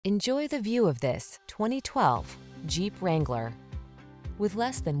Enjoy the view of this 2012 Jeep Wrangler. With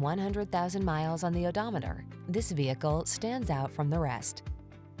less than 100,000 miles on the odometer, this vehicle stands out from the rest.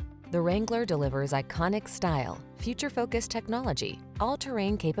 The Wrangler delivers iconic style, future-focused technology,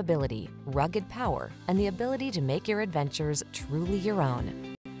 all-terrain capability, rugged power, and the ability to make your adventures truly your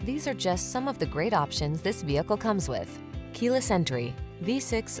own. These are just some of the great options this vehicle comes with: keyless entry,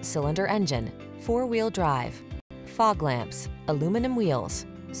 V6 cylinder engine, four-wheel drive, fog lamps, aluminum wheels,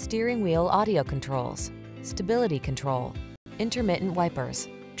 steering wheel audio controls, stability control, intermittent wipers,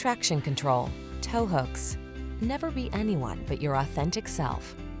 traction control, tow hooks. Never be anyone but your authentic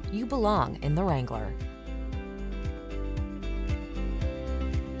self. You belong in the Wrangler.